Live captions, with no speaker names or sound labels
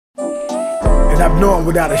I've known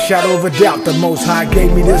without a shadow of a doubt the Most High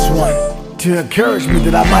gave me this one to encourage me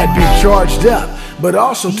that I might be charged up, but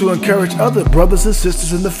also to encourage other brothers and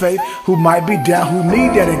sisters in the faith who might be down, who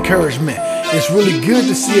need that encouragement. It's really good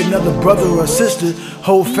to see another brother or sister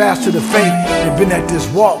hold fast to the faith and been at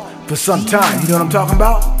this walk for some time. You know what I'm talking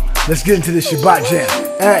about? Let's get into this Shabbat jam.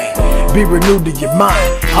 Hey, be renewed in your mind.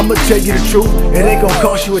 I'ma tell you the truth, it ain't gonna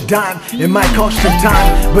cost you a dime. It might cost you some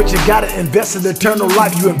time, but you gotta invest in eternal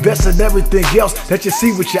life. You invest in everything else that you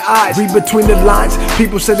see with your eyes. Read between the lines,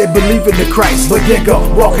 people say they believe in the Christ, but then go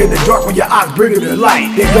walk in the dark when your eyes bring the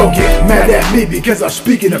light. Then go get mad at me because I'm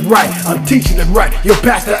speaking it right, I'm teaching it right. Your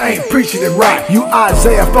pastor ain't preaching it right. You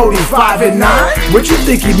Isaiah 45:9? What you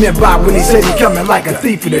think he meant by when he said he coming like a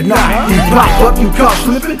thief in the night? He pop up, you caught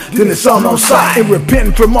slipping, then it's on side. And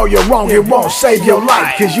repenting from all your wrong, it won't save your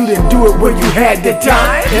life, cause you didn't do it when you had the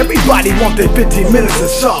time. Everybody want their 15 minutes or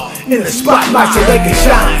so in the spotlight so they can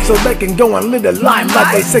shine, so they can go and live the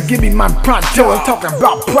limelight. They say give me my pronto, I'm talking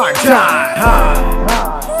about prime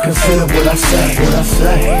time. Consider what I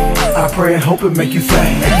say, I pray and hope it make you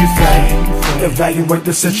think, Evaluate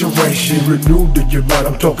the situation, renewed in your mind,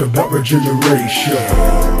 I'm talking about regeneration.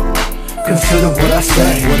 Consider what I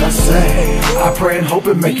say, I pray and hope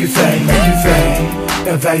it make you think,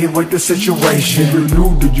 Evaluate the situation,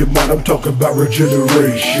 renewed in your mind, I'm talking about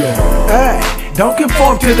regeneration. Hey, don't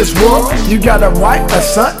conform to this world. You got a wife, a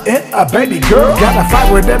son, and a baby girl. Gotta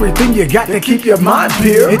fight with everything you got to keep your mind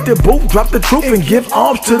pure. Hit the booth, drop the truth, and give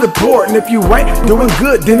alms to the poor. And if you ain't doing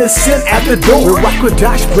good, then it's sin at the door. We rock with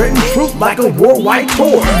die, spreading truth like a worldwide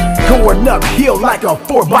tour. Going uphill like a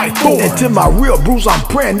 4x4. And to my real bruise, I'm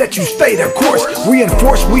praying that you stay the course.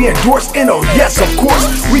 Reinforce, we endorse, and oh yes, of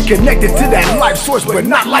course, we connected to that life source, but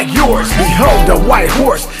not like yours. Behold the white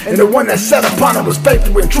horse, and the one that sat upon him was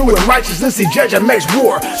faithful and true in righteousness. He judge and makes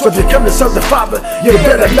war. So if you come to serve the Father, you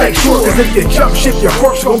better make sure, cause if you jump ship, your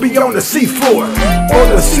corpse gonna be on the seafloor or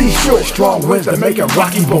the seashore. Strong winds that make a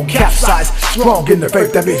rocky boat capsize. Strong in the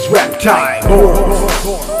faith that makes reptile.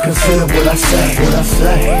 Consider what I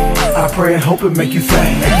say, I pray and hope it make you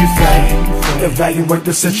think, Evaluate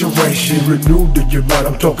the situation, renewed in your mind,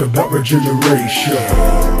 I'm talking about regeneration.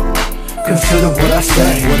 Consider what I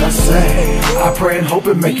say, I pray and hope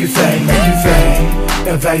it make you think,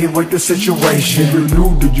 Evaluate the situation,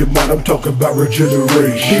 renewed in your mind, I'm talking about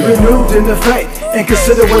regeneration. Be renewed in the faith, and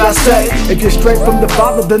consider what I say. If you're straight from the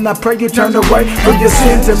Father, then I pray you turn away from your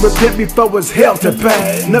sins and repent before it's hell to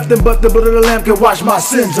pay. Nothing but the blood of the Lamb can wash my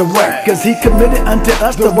sins away, cause he committed unto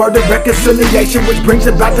us the word of reconciliation, which brings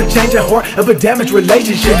about the change of heart of a damaged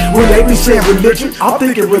relationship. When they be saying religion, I'm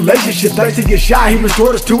thinking relationship. Thanks to Yasha, he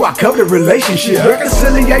restored us to our covenant relationship.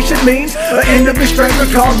 Reconciliation means an end of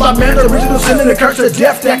estrangement caused by man, the original sin and the curse of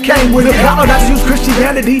death that came with it. God not to use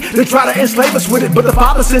Christianity to try to enslave us with it, but the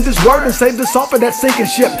Father sent his word and saved us off of that sinking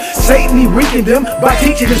ship. Satan, he weakened them by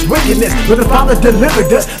teaching his wickedness, but the Father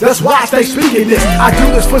delivered us. That's why I stay speaking this. I do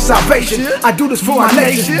this for salvation, I do this for my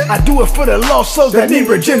nation, I do it for the lost souls that need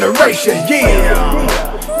regeneration. Yeah.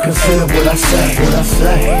 Consider what I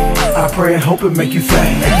say, I pray and hope it make you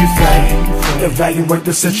think, Evaluate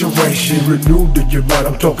the situation, renewed in your mind,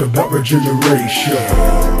 I'm talking about regeneration.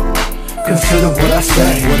 Consider what I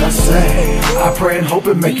say, I pray and hope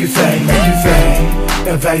it make you think,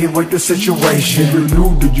 Evaluate the situation,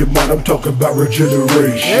 renewed in your mind, I'm talking about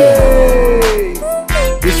regeneration. Hey,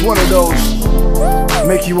 it's one of those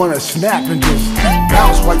make you want to snap and just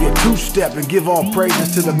bounce while you two-step and give all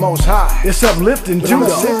praises to the Most High. It's uplifting too, on a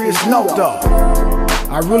serious note though.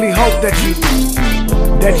 I really hope that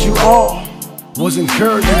you all was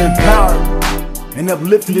encouraged and empowered and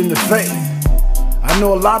uplifted in the faith. I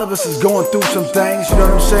know a lot of us is going through some things, you know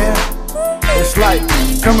what I'm saying? It's like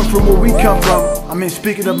coming from where we come from. I mean,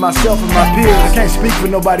 speaking of myself and my peers, I can't speak for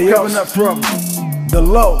nobody else. Coming up from the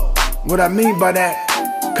low, what I mean by that,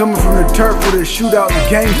 coming from the turf where they shootout and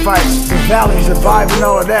gang fights, the valleys of vibe and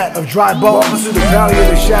all of that, of dry bones, through the valley of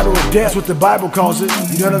the shadow of death, that's what the Bible calls it,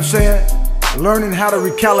 you know what I'm saying? Learning how to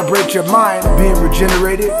recalibrate your mind, being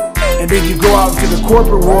regenerated, and then you go out into the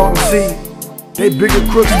corporate world and see they bigger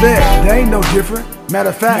crooks there. They ain't no different. Matter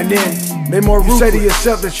of fact, and then they more ruthless. You say to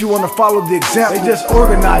yourself that you want to follow the example they just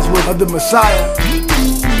organized with of the Messiah,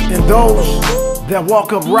 and those that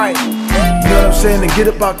walk upright, you know what I'm saying, and get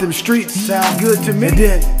up out them streets, sound good to me. And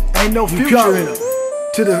then ain't no future in them.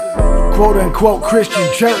 To the quote-unquote Christian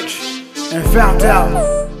church and found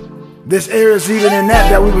out there's errors even in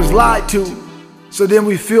that we was lied to. So then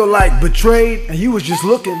we feel like betrayed, and you was just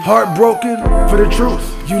looking heartbroken for the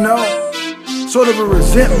truth, you know? Sort of a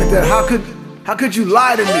resentment that how could you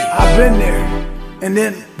lie to me? I've been there. And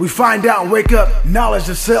then we find out and wake up, knowledge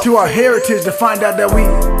of self, to our heritage, to find out that we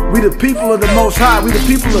We the people of the Most High. We the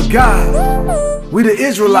people of God. We the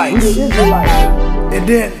Israelites. And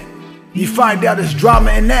then you find out there's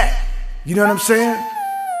drama in that. You know what I'm saying?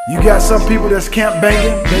 You got some people that's camp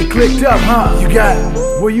banging. They clicked up, huh? You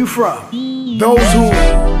got, where you from? Those who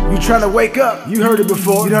you trying to wake up. You heard it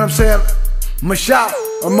before. You know what I'm saying? Mashayach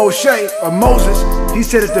or Moshe or Moses, he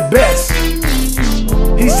said it's the best.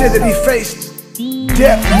 He said that he faced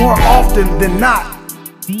death more often than not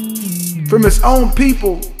from his own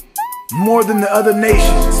people more than the other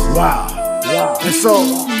nations. Wow. And so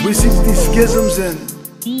we see these schisms and,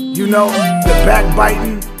 you know, the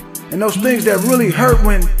backbiting and those things that really hurt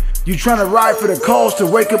when you're trying to ride for the cause to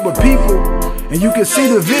wake up with people and you can see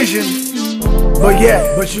the vision,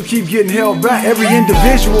 but you keep getting held back. Every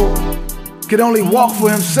individual can only walk for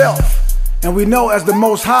himself. And we know, as the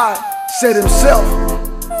Most High said himself,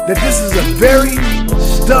 that this is a very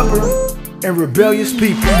stubborn and rebellious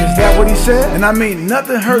people. Is that what he said? And I mean,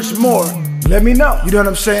 nothing hurts more. Let me know. You know what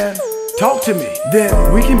I'm saying? Talk to me.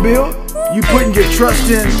 Then we can build. You putting your trust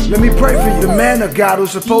in, let me pray for you. The man of God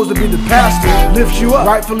who's supposed to be the pastor lifts you up,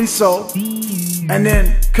 rightfully so. And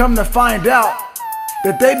then come to find out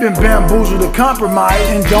that they've been bamboozled or compromised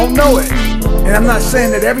and don't know it. And I'm not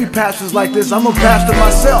saying that every pastor's like this. I'm a pastor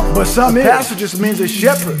myself. But some pastor just means a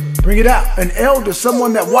shepherd. Bring it out. An elder,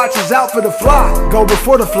 someone that watches out for the flock. Go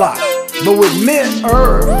before the flock. But with men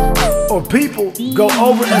or people go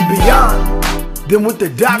over and beyond than what the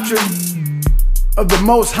doctrine of the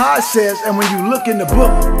Most High says. And when you look in the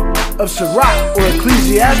book of Sirach or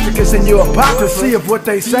Ecclesiasticus in your apocryphy of what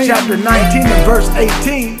they say, chapter 19 and verse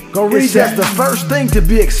 18, go read that. The first thing to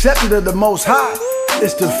be accepted of the Most High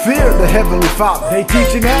is to fear the Heavenly Father. They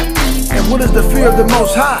teaching that? And what is the fear of the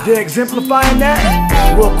Most High? They're exemplifying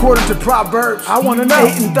that? Well, according to Proverbs, I want to know,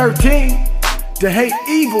 8 and 13, to hate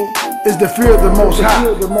evil is the fear of the Most High.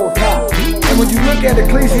 And when you look at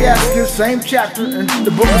Ecclesiasticus, same chapter in the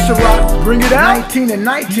book of Sirach, bring it out, 19 and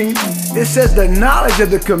 19, it says the knowledge of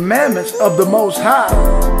the commandments of the Most High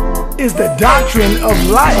is the doctrine of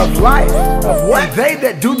life. Of what? And they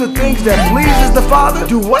that do the things that pleases the Father,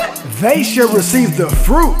 do what? They shall receive the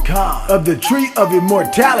fruit of the tree of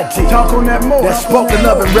immortality. Talk on that more. That's spoken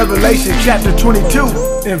of in Revelation chapter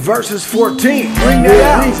 22 in verses 14. Bring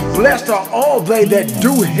that out. Blessed are all they that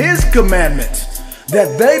do his commandments,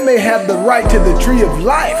 that they may have the right to the tree of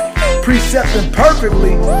life, precepting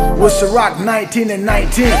perfectly with Sirach 19 and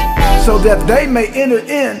 19, so that they may enter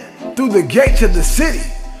in through the gates of the city.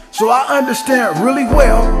 So I understand really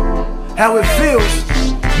well how it feels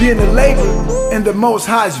being a labor in the Most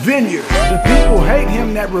High's vineyard. The people hate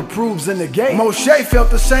him that reproves in the gate. Moshe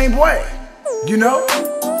felt the same way. You know?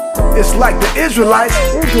 It's like the Israelites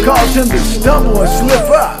caused him to stumble and slip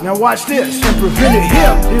up. Now watch this. And prevented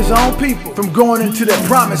him, his own people, from going into the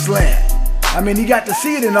promised land. I mean, he got to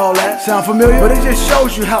see it and all that. Sound familiar? But it just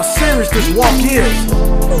shows you how serious this walk is.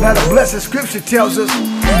 Now the blessed scripture tells us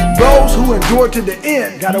those who endure to the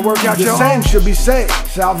end gotta work out the same should be saved.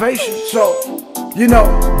 Salvation. So, you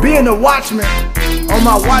know, being a watchman on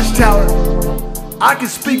my watchtower, I can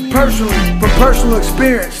speak personally from personal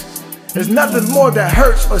experience. There's nothing more that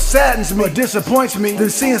hurts or saddens me or disappoints me than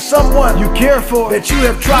seeing someone you care for that you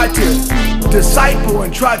have tried to disciple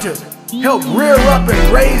and try to help rear up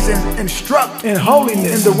and raise and instruct in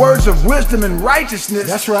holiness, in the words of wisdom and righteousness.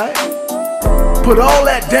 That's right. Put all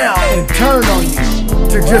that down and turn on you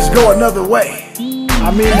to just go another way.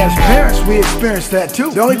 I mean, as parents, we experience that too.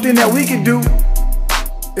 The only thing that we can do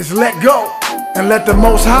is let go and let the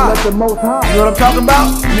Most High. You know what I'm talking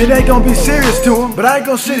about? And it ain't gonna be serious to him, but I ain't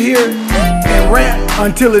gonna sit here and rant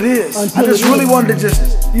until it is. I just really wanted to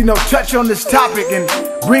just, you know, touch on this topic and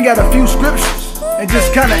bring out a few scriptures and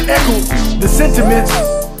just kind of echo the sentiments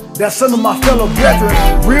that some of my fellow brethren,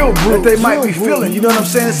 that they might be feeling. You know what I'm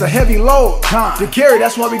saying? It's a heavy load to carry.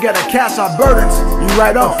 That's why we got to cast our burdens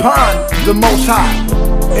upon the Most High,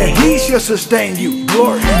 and he shall sustain you.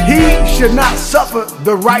 Glory. He should not suffer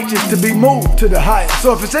the righteous to be moved to the highest.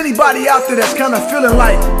 So if it's anybody out there that's kind of feeling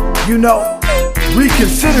like, you know,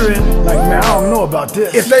 reconsidering, like, man, I don't know about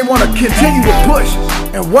this. If they want to continue to push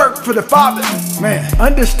and work for the Father, man,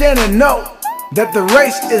 understand and know that the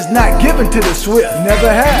race is not given to the swift. Never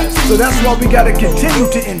has. So that's why we got to continue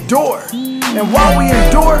to endure. And while we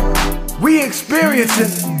endure, we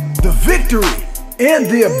experiencing the victory and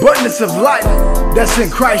the abundance of life that's in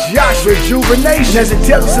Christ Yasha. Regeneration. And as it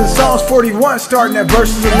tells us in Psalms 41, starting at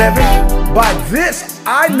verses 11, by this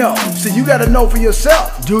I know. So you got to know for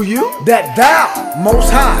yourself. Do you? That thou, Most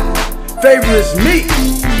High, favorest me,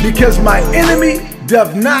 because my enemy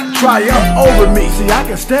doth not triumph over me. See, I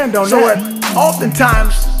can stand on that.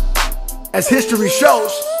 Oftentimes, as history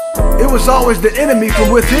shows, it was always the enemy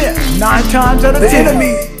from within. 9 times out of 10. The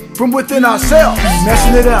enemy from within ourselves,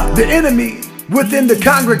 messing it up. The enemy within the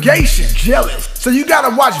congregation, jealous. So you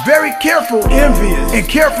gotta watch very careful, envious, and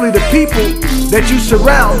carefully the people that you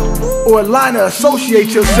surround or align or associate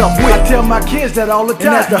yourself with. I tell my kids that all the time.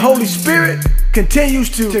 And as the Holy Spirit continues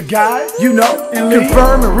to guide, you know, and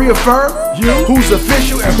confirm and reaffirm who's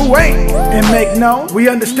official and who ain't, and make known, we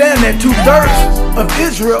understand that 2/3 of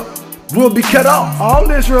Israel will be cut off. All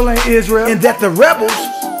Israel ain't Israel, and that the rebels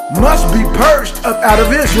must be purged up out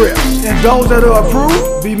of Israel, and those that are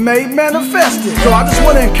approved be made manifested. So I just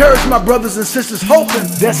want to encourage my brothers and sisters, hoping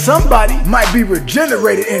that somebody might be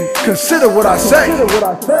regenerated and consider what I say,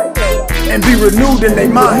 and be renewed in their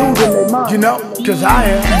mind, you know, because I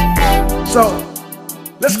am. So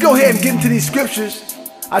let's go ahead and get into these scriptures.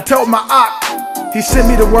 I told my Ak, he sent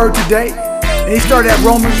me the word today, and he started at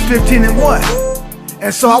Romans 15:1.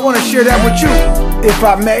 And so I want to share that with you, if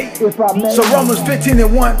I may. So Romans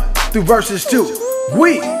 15:1 through verses 2.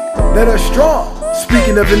 We that are strong,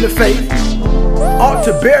 speaking of in the faith, ought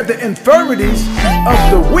to bear the infirmities of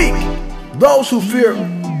the weak, those who fear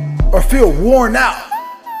or feel worn out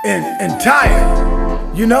and tired,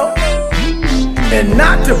 you know, and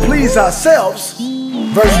not to please ourselves.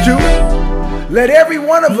 Verse 2, let every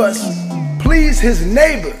one of us please his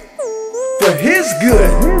neighbor for his good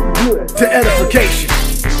to edification.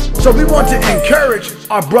 So we want to encourage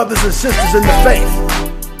our brothers and sisters in the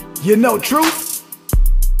faith. You know, truth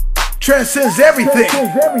transcends everything.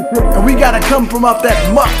 And we got to come from up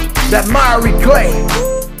that muck, that miry clay,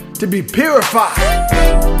 to be purified,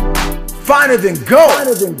 finer than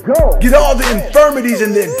gold. Get all the infirmities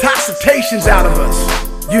and the intoxications out of us,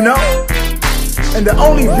 you know? And the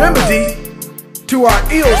only remedy to our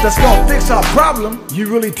ills that's gonna fix our problem, you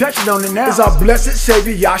really touching on it now, is our blessed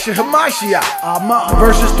Savior Yasha Mashayach. AMOR.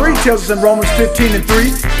 Verses 3 tells us in Romans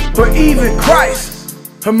 15:3, for even Christ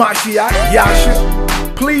Mashayach, Yasha,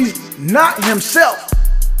 pleased not himself,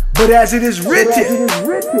 but as it is written,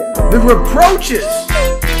 the reproaches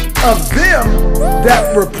of them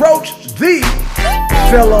that reproach thee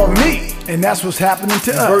fell on me. And that's what's happening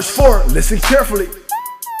to us. Verse 4, listen carefully.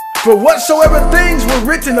 For whatsoever things were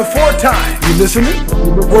written aforetime, you listening?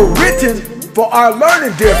 Were written for our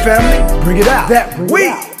learning, dear family. Bring it out. That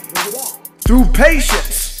we, through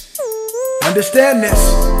patience, understand this.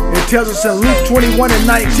 It tells us in Luke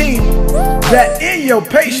 21:19, that in your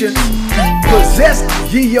patience possess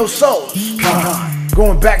ye your souls.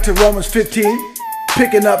 Going back to Romans 15,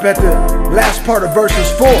 picking up at the last part of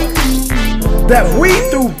verses 4. That we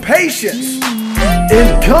through patience,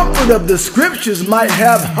 in comfort of the scriptures, might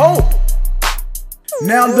have hope.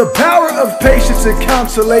 Now the power of patience and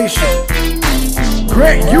consolation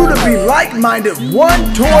grant you to be like-minded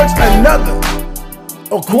one towards another,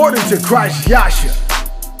 according to Christ Yasha,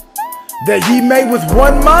 that ye may with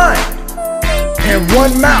one mind and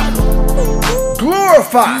one mouth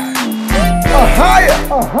glorify a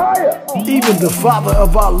higher, even the Father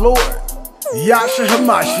of our Lord, Yasha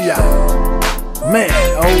Hamashiach. Man,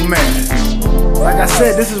 oh man. Like I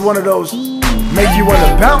said, this is one of those make you want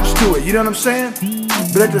to bounce to it, you know what I'm saying?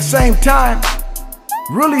 But at the same time,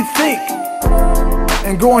 really think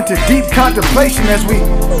and go into deep contemplation as we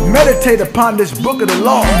meditate upon this book of the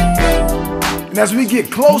law. And as we get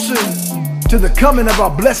closer to the coming of our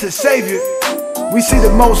blessed Savior, we see the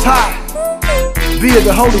Most High, via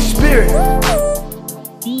the Holy Spirit,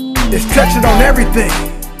 is touching on everything,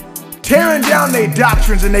 tearing down their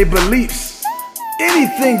doctrines and their beliefs.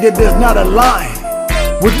 Anything that does not align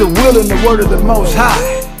with the will and the word of the Most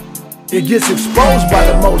High, it gets exposed by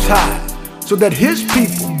the Most High, so that his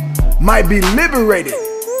people might be liberated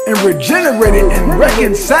and regenerated and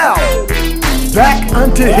reconciled back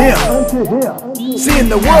unto him. See, in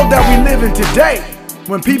the world that we live in today,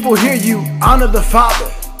 when people hear you honor the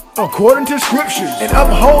Father according to scriptures and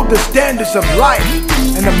uphold the standards of life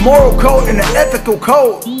and the moral code and the ethical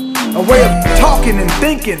code, a way of talking and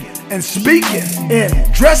thinking and speaking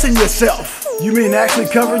and dressing yourself. You mean actually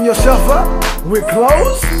covering yourself up with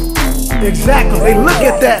clothes? Exactly. They look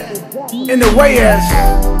at that in a way as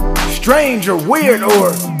strange or weird,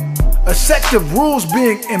 or a sect of rules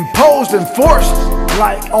being imposed and forced,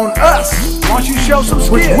 like on us. Why don't you show some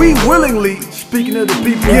skin? Which we willingly, speaking of the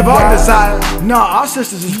people, give our desire. Nah, our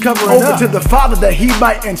sisters is covering over to the Father, that he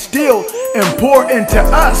might instill and pour into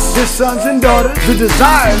us, his sons and daughters, the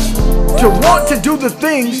desires to want to do the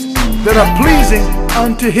things that are pleasing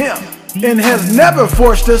unto him, and has never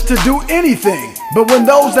forced us to do anything. But when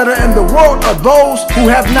those that are in the world are those who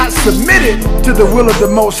have not submitted to the will of the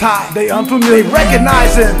Most High, they unfamiliar,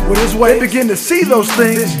 recognizing with his way, they begin to see those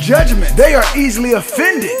things, this judgment, they are easily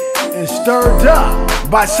offended and stirred up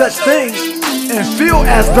by such things and feel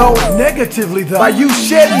as though negatively by you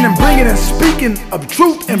shedding and bringing and speaking of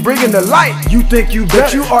truth and bringing the light, you think you better.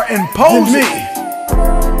 That you are imposing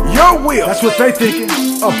your will, that's what they thinking,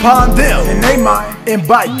 upon them in their mind, and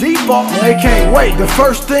by default they can't wait the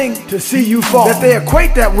first thing to see you fall, that they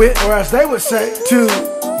equate that with, or as they would say, to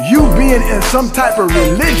you being in some type of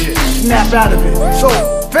religion. Snap out of it. So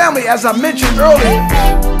family, as I mentioned earlier,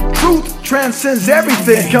 truth transcends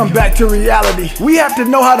everything. Come back to reality. We have to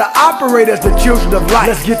know how to operate as the children of light.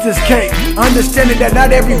 Let's get this cake. Understanding that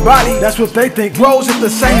not everybody, that's what they think, grows at the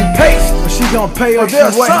same pace. Or she gonna pay us.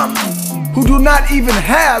 There's some who do not even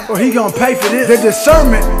have, or he gonna pay for this, the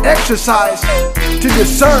discernment exercise to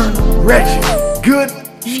discern wretched, good,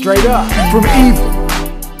 straight up, from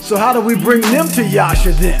evil. So how do we bring them to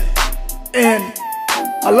Yasha then? And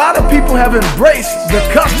a lot of people have embraced the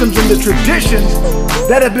customs and the traditions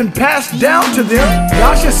that have been passed down to them,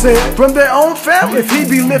 Yasha said, from their own family. If he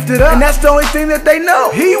be lifted up, and that's the only thing that they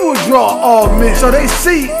know, he will draw all men. So they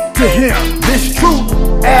see to him this truth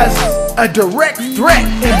as a direct threat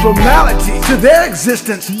and formality to their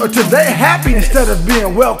existence or to their happiness instead of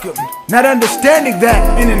being welcomed. Not understanding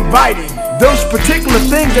that and inviting those particular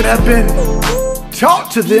things that have been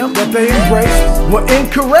taught to them that they embraced were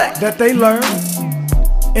incorrect, that they learned.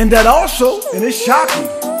 And that also, and it's shocking,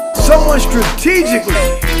 someone strategically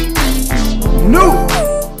knew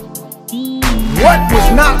what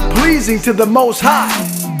was not pleasing to the Most High.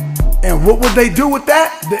 And what would they do with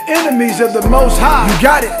that? The enemies of the Most High, you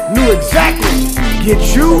got it, knew exactly,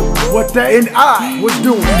 get you what they and I was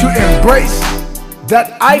doing, to embrace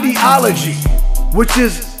that ideology, which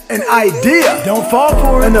is an idea, don't fall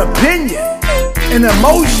for it, an opinion, an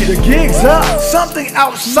emotion, the gig's up, something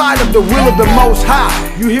outside of the will of the Most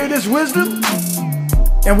High. You hear this wisdom?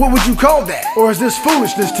 And what would you call that? Or is this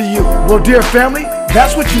foolishness to you? Well, dear family,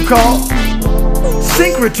 that's what you call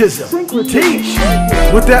syncretism. Teach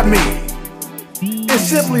what that means. It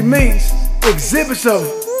simply means exhibits of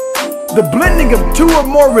the blending of two or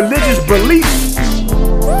more religious beliefs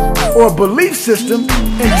or belief system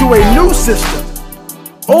into a new system,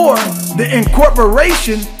 or the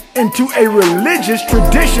incorporation into a religious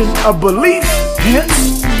tradition of beliefs,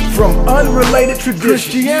 hence from unrelated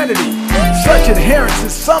Christianity. Such adherence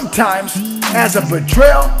is sometimes as a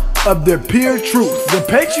betrayal of their pure truth. The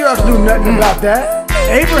patriarchs knew nothing about that.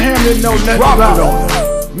 Abraham didn't know nothing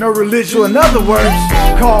about it. No religion. So in other words,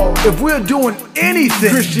 if we're doing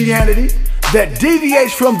anything Christianity that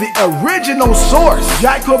deviates from the original source,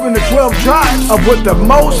 Jacob and the 12 tribes, of what the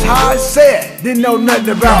Most High said, didn't know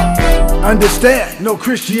nothing about. Understand, no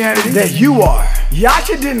Christianity that you are.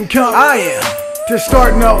 Yasha didn't come, I am, to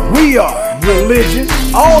start no, we are religion,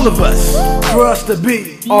 all of us, for us to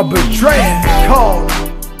be, are betraying, called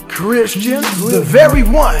Christians, the very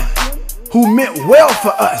one who meant well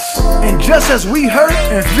for us. And just as we hurt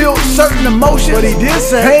and feel certain emotions, but he did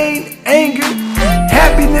say, pain, anger,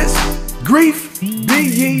 happiness, grief, be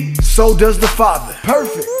ye, so does the Father.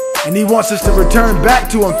 Perfect. And he wants us to return back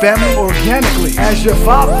to him, family, organically, as your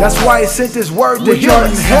Father. That's why he sent his word to heal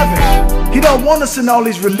us in heaven. He don't want us in all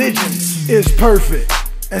these religions. It's perfect.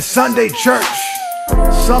 And Sunday church,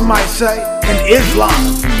 some might say, and Islam,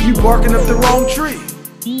 you barking up the wrong tree.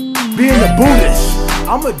 Being a Buddhist,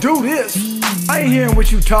 I'ma do this. I ain't hearing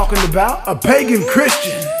what you talking about. A pagan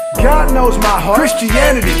Christian, God knows my heart.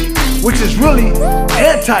 Christianity, which is really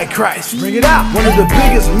Antichrist. Bring it out. One of the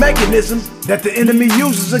biggest mechanisms that the enemy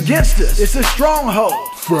uses against us. It's a stronghold.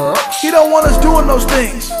 He don't want us doing those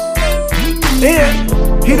things.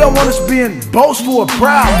 And he don't want us being boastful or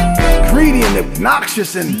proud, greedy and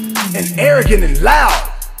obnoxious and arrogant and loud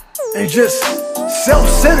and just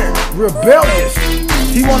self-centered, rebellious.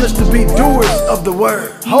 He wants us to be doers of the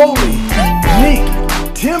word, holy, meek,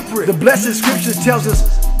 temperate. The blessed scripture tells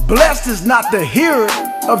us, blessed is not the hearer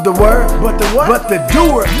of the word, but the what? But the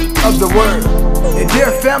doer of the word. And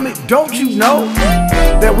dear family, don't you know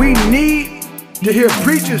that we need to hear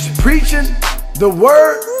preachers preaching the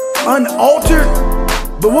word unaltered?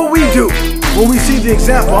 But what we do when we see the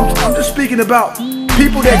example, I'm just speaking about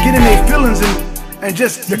people that get in their feelings and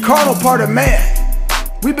just the carnal part of man.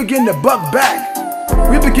 We begin to buck back.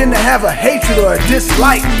 We begin to have a hatred or a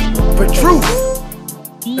dislike for truth.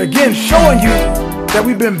 Again, showing you that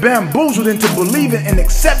we've been bamboozled into believing and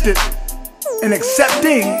accepting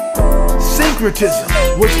syncretism,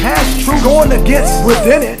 which has truth going against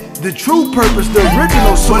within it the true purpose, the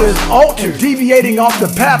original source, is altered, deviating off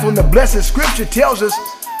the path when the blessed scripture tells us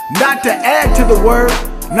not to add to the word,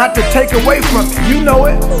 not to take away from it. You know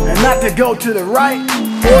it, and not to go to the right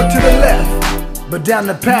or to the left, but down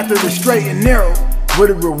the path of the straight and narrow, where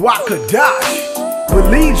the Ruach Kadash will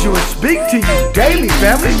lead you and speak to you daily,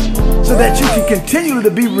 family, so that you can continue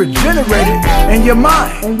to be regenerated in your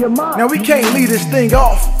mind. Now, we can't leave this thing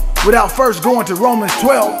off without first going to Romans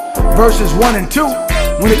 12, verses 1 and 2,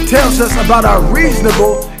 when it tells us about our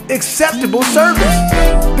reasonable, acceptable service.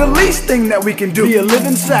 The least thing that we can do, be a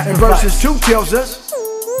living sacrifice. And verses 2 tells us,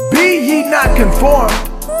 be ye not conformed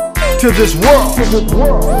to this world,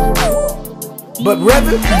 but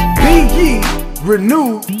rather be ye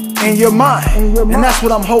renewed in your mind. And that's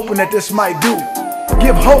what I'm hoping that this might do.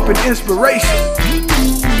 Give hope and inspiration.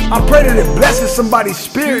 I pray that it blesses somebody's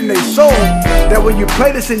spirit and their soul, that when you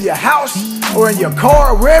play this in your house or in your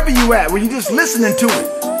car, wherever you at, when you're just listening to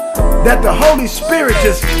it, that the Holy Spirit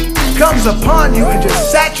just comes upon you and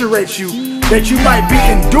just saturates you, that you might be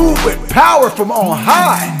endued with power from on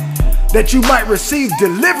high, that you might receive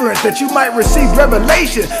deliverance, that you might receive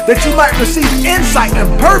revelation, that you might receive insight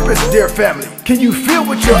and purpose, dear family. Can you feel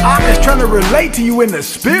what your eye is trying to relate to you in the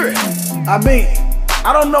spirit? I mean,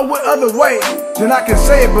 I don't know what other way than I can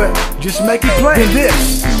say it, but just make it plain. In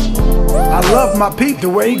this, I love my people the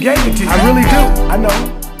way he gave it to you. I really do, I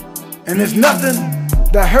know. And there's nothing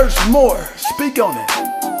that hurts more, speak on it,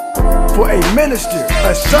 for a minister,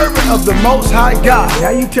 a servant of the Most High God, now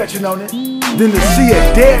you touching on it, than to see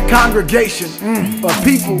a dead congregation of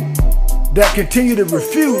people that continue to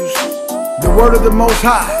refuse the word of the Most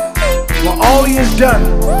High, while all he has done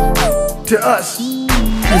to us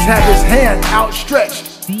is have his hand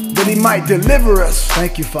outstretched that he might deliver us,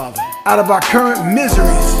 thank you, Father, out of our current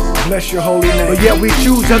miseries. Bless your holy name. But yet we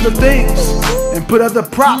choose other things and put other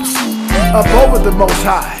props up over the Most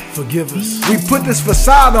High. Forgive us. We put this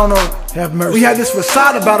facade on our, have mercy. We have this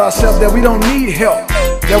facade about ourselves that we don't need help,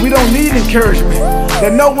 that we don't need encouragement,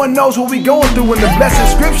 that no one knows what we're going through, when the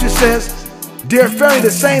blessed scripture says, dear family,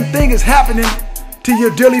 the same thing is happening to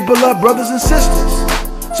your dearly beloved brothers and sisters.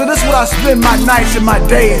 So this is what I spend my nights and my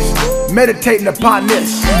days meditating upon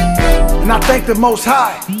this. And I thank the Most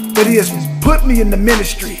High that he has put me in the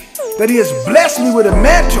ministry, that he has blessed me with a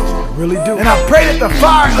mantle. I really do. And I pray that the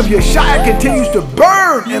fire of Yasha continues to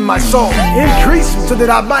burn in my soul, increase me, so that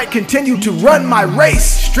I might continue to run my race,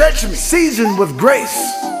 stretch me, seasoned with grace,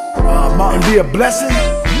 and be a blessing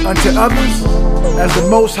unto others as the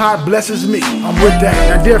Most High blesses me. I'm with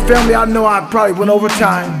that. Now, dear family, I know I probably went over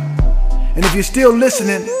time, and if you're still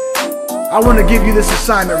listening, I want to give you this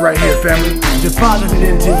assignment right here, family. Deposit it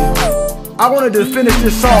into you. I wanted to finish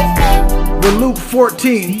this off with Luke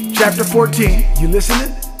 14, chapter 14. You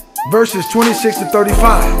listening? Verses 26 to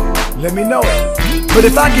 35. Let me know it. But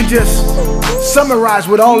if I could just summarize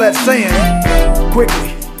what all that's saying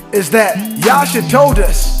quickly, is that Yasha told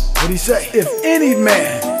us, what he say? If any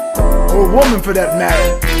man, or woman for that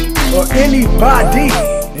matter, or anybody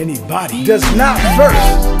does not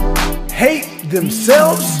first hate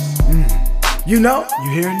themselves, you know,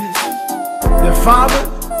 you hearing this? Their father,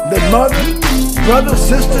 their mother, brother,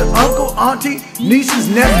 sister, uncle, auntie, nieces,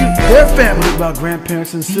 nephews, their family. What about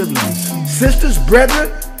grandparents and siblings? Sisters,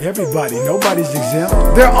 brethren, everybody, nobody's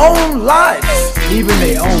exempt. Their own lives, even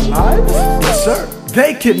their own lives? Yes, sir.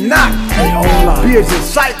 They cannot be a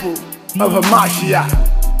disciple of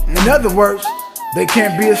Mashayach. In other words, they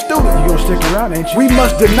can't be a student. You gonna stick around, ain't you? We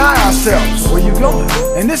must deny ourselves. Where you going?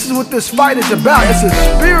 And this is what this fight is about. It's a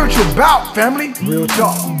spiritual bout, family. Real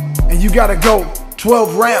talk. And you gotta go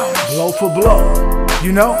 12 rounds, blow for blow.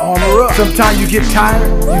 You know, armor up. Sometimes you get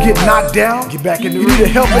tired, you get knocked down, get back in the ring. You need a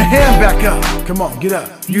helping hand back up. Come on, get up.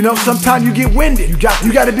 You know, sometimes you get winded. You got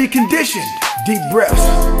to be conditioned. Deep breaths.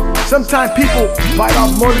 Sometimes people bite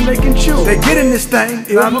off more than they can chew. They get in this thing,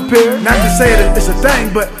 ill-prepared. Not to say that it's a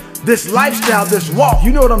thing, but this lifestyle, this walk,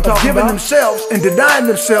 you know what I'm talking about. Giving themselves and denying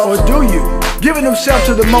themselves, or do you? Giving themselves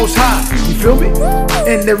to the Most High. You feel me?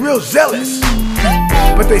 And they're real zealous.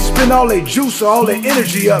 But they spend all their juice or all their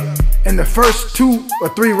energy up in the first 2 or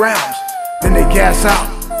 3 rounds. Then they gas out.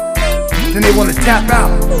 Then they want to tap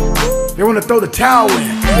out. They want to throw the towel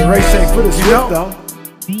in. The race ain't for the swift, though.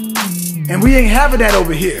 And we ain't having that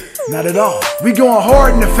over here. Not at all. We going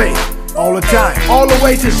hard in the faith all the time. All the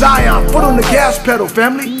way to Zion. Foot on the gas pedal,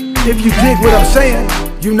 family. If you dig what I'm saying,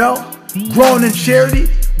 you know. Growing in charity.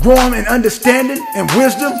 Growing in understanding and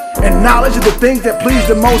wisdom and knowledge of the things that please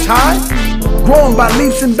the Most High. Growing by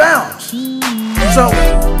leaps and bounds. So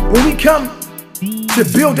when we come to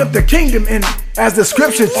build up the kingdom, and as the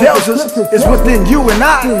scripture tells us, it's within you and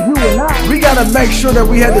I, we got to make sure that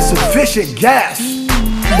we have the sufficient gas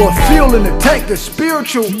or fuel in the tank, the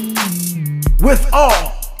spiritual with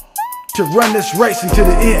all, to run this race into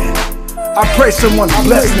the end. I pray someone's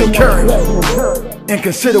blessed and encouraged, and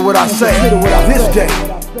consider what I say this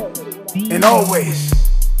day and always.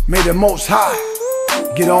 May the Most High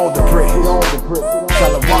Get all the praise.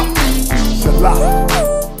 Shalom, Selah,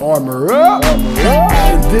 armor up.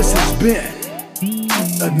 And this has been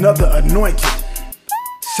another anointed,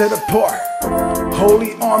 set apart,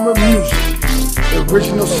 Holy Armor Music,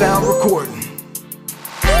 original sound recording.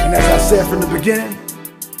 And as I said from the beginning,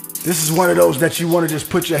 this is one of those that you want to just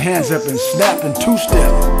put your hands up and snap and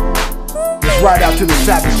two-step. Let's ride out to the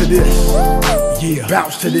Sabbath to this. Yeah.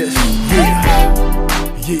 Bounce to this.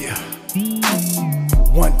 Yeah. Yeah.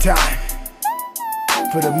 One time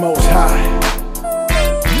for the Most High.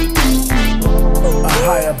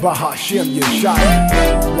 Ahaya Bahashim Yasha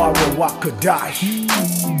Wawa Kadash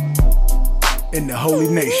in the Holy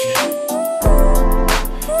Nation.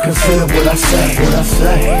 Consider what I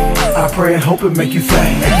say, I pray and hope it make you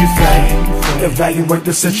think, Evaluate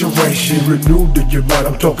the situation, renewed in your mind,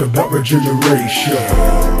 I'm talking about regeneration.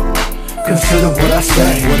 Consider what I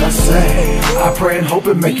say, I pray and hope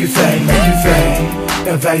it make you think,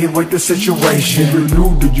 Evaluate the situation,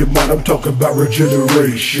 renewed in your mind, I'm talking about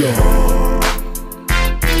regeneration.